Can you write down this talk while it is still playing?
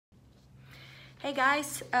Hey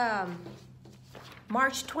guys,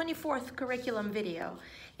 March 24th curriculum video,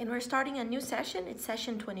 and we're starting a new session. It's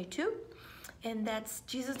session 22, and that's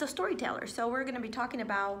Jesus the Storyteller. So we're going to be talking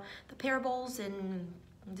about the parables, and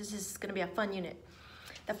this is going to be a fun unit.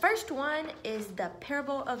 The first one is the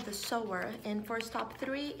parable of the sower, and for stop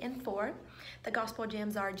 3 and 4, the gospel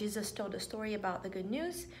gems are Jesus told a story about the good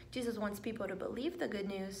news, Jesus wants people to believe the good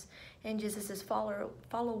news, and Jesus's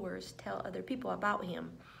followers tell other people about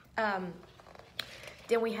him.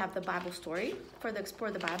 Then we have the Bible story for the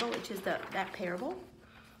Explore the Bible, which is that parable.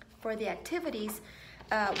 For the activities,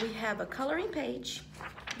 we have a coloring page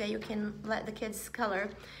that you can let the kids color.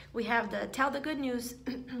 We have the Tell the Good News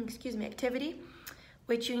activity,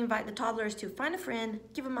 which you invite the toddlers to find a friend,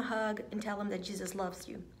 give them a hug, and tell them that Jesus loves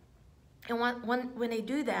you. And when they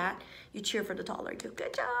do that, you cheer for the toddler too.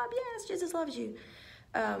 Good job, yes, Jesus loves you.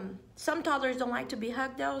 Some toddlers don't like to be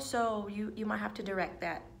hugged though, so you might have to direct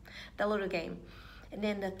that little game. And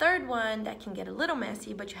then the third one, that can get a little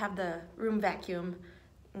messy, but you have the room vacuum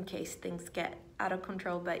in case things get out of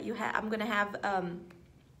control. But I'm gonna have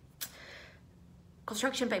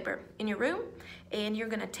construction paper in your room, and you're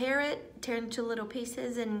gonna tear it into little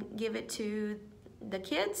pieces and give it to the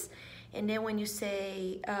kids. And then when you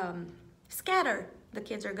say scatter, the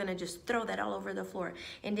kids are gonna just throw that all over the floor.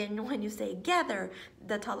 And then when you say gather,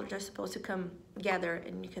 the toddlers are supposed to come gather,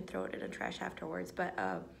 and you can throw it in the trash afterwards.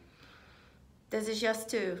 But this is just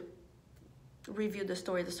to review the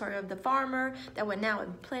story of the farmer that went out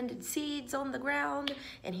and planted seeds on the ground,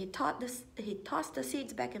 and he tossed the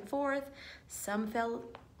seeds back and forth. Some fell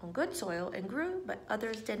on good soil and grew, but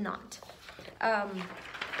others did not.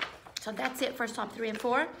 So that's it for stop 3 and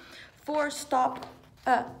 4. For stop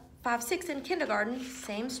 5, 6 in kindergarten,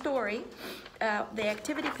 same story. The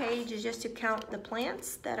activity page is just to count the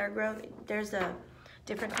plants that are grown. There's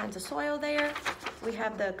different kinds of soil there. We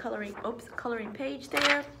have the coloring page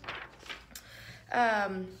there.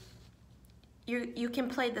 You can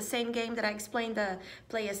play the same game that I explained,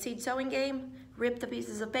 play a seed sowing game. Rip the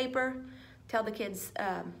pieces of paper, tell the kids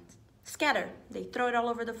scatter. They throw it all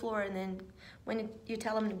over the floor, and then when you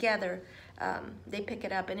tell them to gather, they pick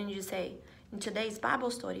it up, and then you just say, in today's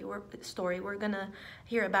Bible story, we're gonna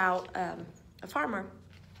hear about a farmer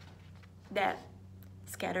that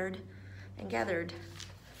scattered and gathered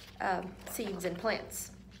seeds and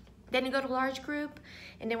plants. Then you go to large group,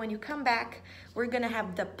 and then when you come back, we're gonna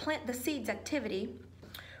have the plant the seeds activity.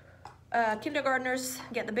 Kindergartners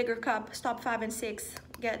get the bigger cup. Stop 5 and 6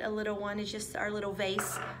 get a little one. It's just our little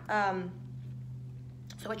vase. So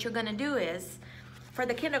what you're gonna do is, for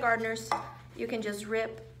the kindergartners, you can just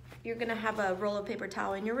you're gonna have a roll of paper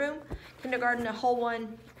towel in your room. Kindergarten, a whole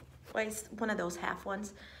one, like one of those half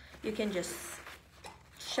ones. You can just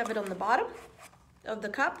shove it on the bottom of the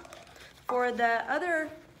cup. For the other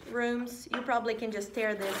rooms, you probably can just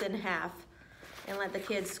tear this in half and let the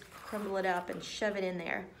kids crumble it up and shove it in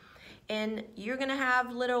there. And you're gonna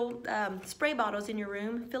have little spray bottles in your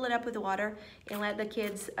room, fill it up with water, and let the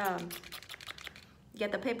kids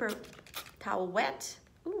get the paper towel wet.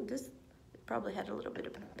 Ooh, this probably had a little bit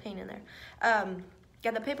of paint in there.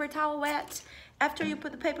 Get the paper towel wet. After you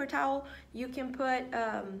put the paper towel, you can put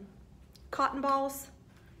cotton balls,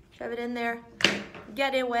 shove it in there,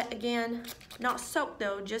 get it wet again. Not soaked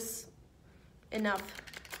though, just enough.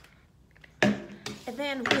 And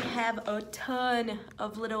then we have a ton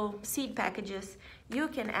of little seed packages. You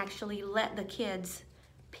can actually let the kids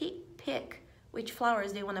pick which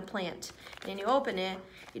flowers they want to plant. And then you open it.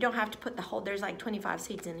 You don't have to put the whole, there's like 25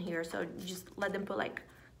 seeds in here, so just let them put like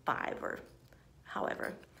 5 or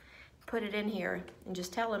however. Put it in here and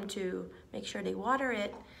just tell them to make sure they water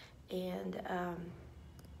it, and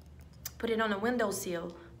put it on a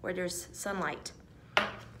windowsill where there's sunlight.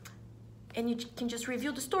 And you can just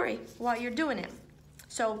review the story while you're doing it.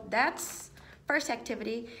 So that's first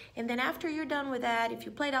activity. And then after you're done with that, if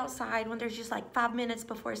you played outside, when there's just like 5 minutes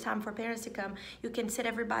before it's time for parents to come, you can sit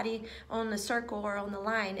everybody on the circle or on the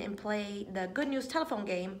line and play the Good News telephone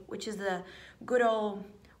game, which is the good old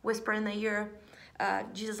whisper in the ear.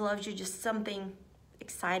 Jesus loves you, just something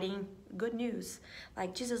exciting, good news.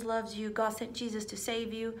 Like Jesus loves you, God sent Jesus to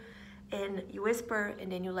save you. And you whisper,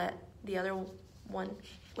 and then you let the other one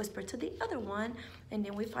whisper to the other one, and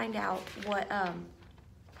then we find out what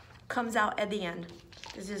comes out at the end.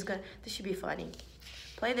 This should be funny.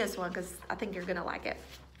 Play this one because I think you're gonna like it.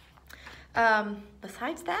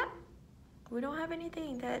 Besides that, we don't have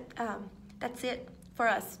anything. That's it for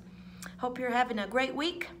us. Hope you're having a great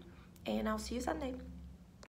week, and I'll see you Sunday.